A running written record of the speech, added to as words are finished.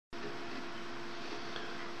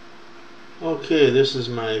Okay, this is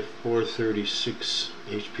my 436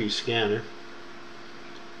 HP scanner.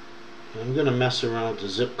 I'm going to mess around with the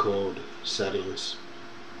zip code settings.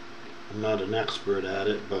 I'm not an expert at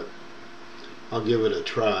it, but I'll give it a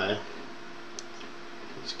try.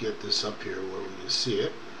 Let's get this up here where we can see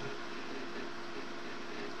it.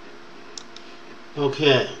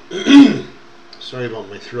 Okay. Sorry about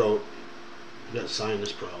my throat. I've got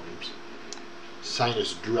sinus problems.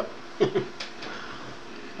 Sinus drip.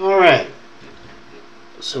 Alright.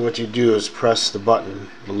 So what you do is press the button,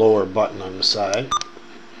 the lower button on the side.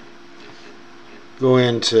 Go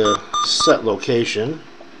into set location.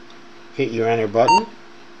 Hit your enter button.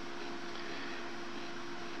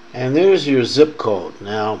 And there's your zip code.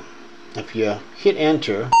 Now, if you hit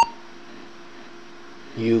enter,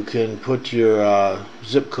 you can put your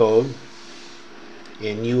zip code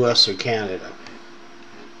in US or Canada.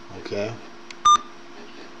 Okay?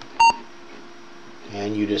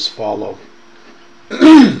 And you just follow.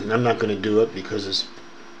 I'm not going to do it because it's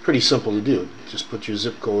pretty simple to do. Just put your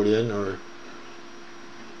zip code in or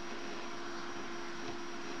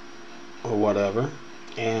whatever,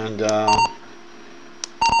 and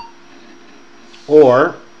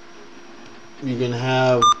or you can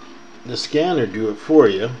have the scanner do it for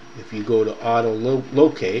you if you go to auto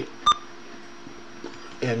locate.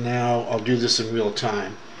 And now I'll do this in real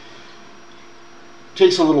time. It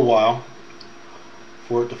takes a little while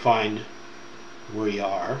for it to find where you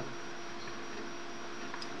are.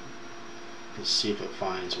 Let's see if it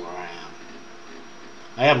finds where I am.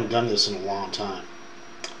 I haven't done this in a long time.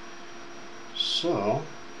 So,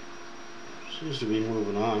 seems to be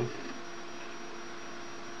moving on.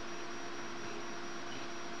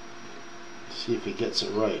 See if he gets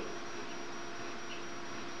it right.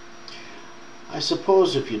 I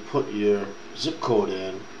suppose if you put your zip code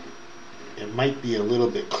in, it might be a little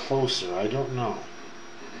bit closer. I don't know.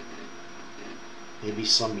 Maybe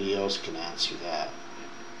somebody else can answer that.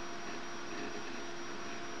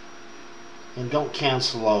 And don't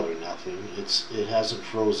cancel out or nothing. It hasn't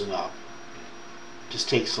frozen up. Just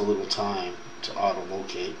takes a little time to auto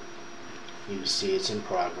locate. You can see it's in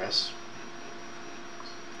progress.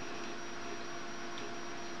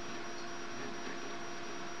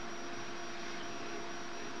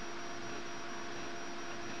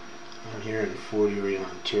 I'm here in Fort Erie,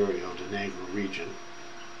 Ontario, the Niagara region.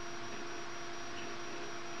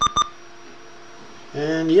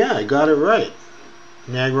 And yeah, I got it right.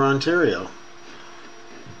 Niagara, Ontario.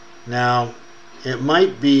 Now, it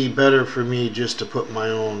might be better for me just to put my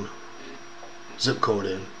own zip code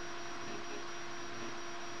in.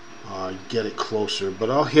 Get it closer, but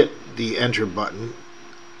I'll hit the enter button,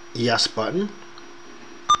 yes button.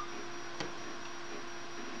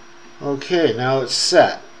 Okay, now it's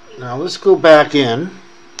set. Now let's go back in,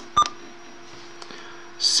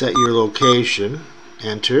 set your location,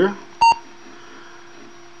 enter.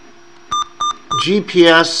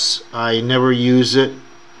 GPS, I never use it,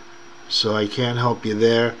 so I can't help you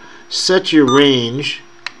there. Set your range.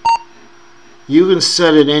 You can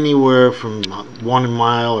set it anywhere from 1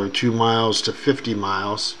 mile or 2 miles to 50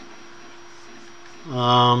 miles.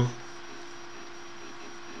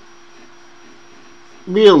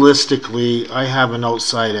 Realistically, I have an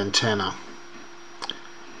outside antenna.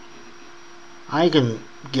 I can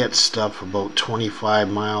get stuff about 25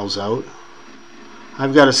 miles out.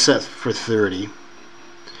 I've got it set for 30.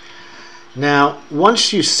 Now,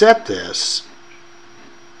 once you set this,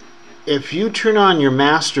 if you turn on your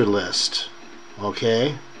master list,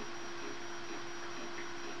 okay,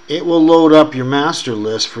 it will load up your master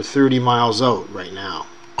list for 30 miles out right now.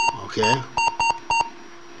 Okay?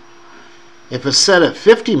 If it's set at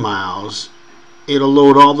 50 miles, it'll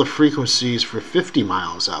load all the frequencies for 50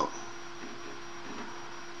 miles out.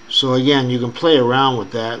 So again, you can play around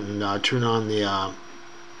with that and turn on the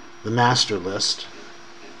master list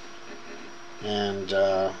and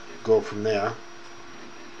go from there.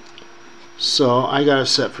 So I got it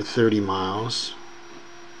set for 30 miles.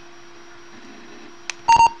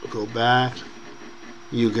 Go back.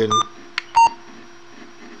 You can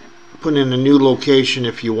put in a new location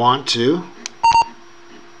if you want to.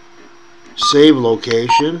 Save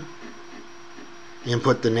location.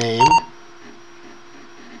 Input the name.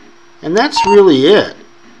 And that's really it.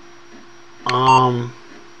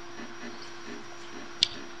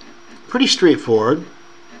 Pretty straightforward.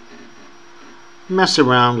 Mess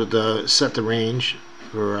around with the set the range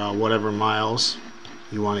for whatever miles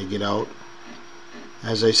you want to get out.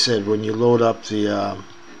 As I said, when you load up the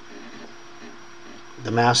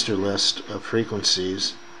master list of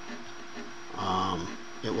frequencies,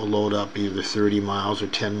 it will load up either 30 miles or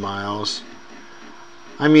 10 miles.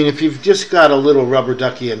 I mean, if you've just got a little rubber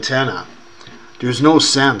ducky antenna there's no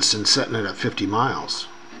sense in setting it at 50 miles.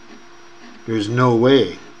 There's no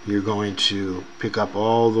way you're going to pick up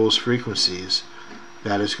all those frequencies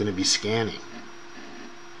that it's going to be scanning.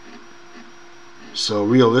 So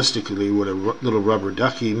realistically, with a little rubber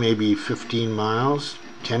ducky, maybe 15 miles,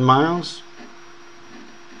 10 miles.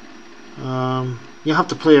 You have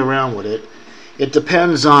to play around with it. It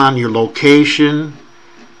depends on your location,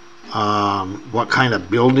 what kind of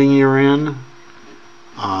building you're in,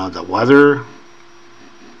 the weather,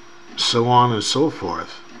 so on and so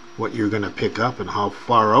forth. What you're going to pick up and how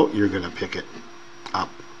far out you're going to pick it up.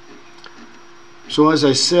 So as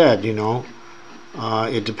I said, you know,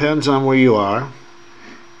 it depends on where you are.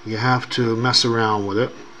 You have to mess around with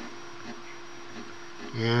it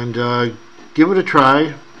and give it a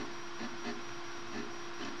try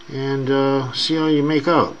and see how you make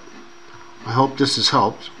out. I hope this has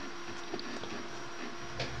helped.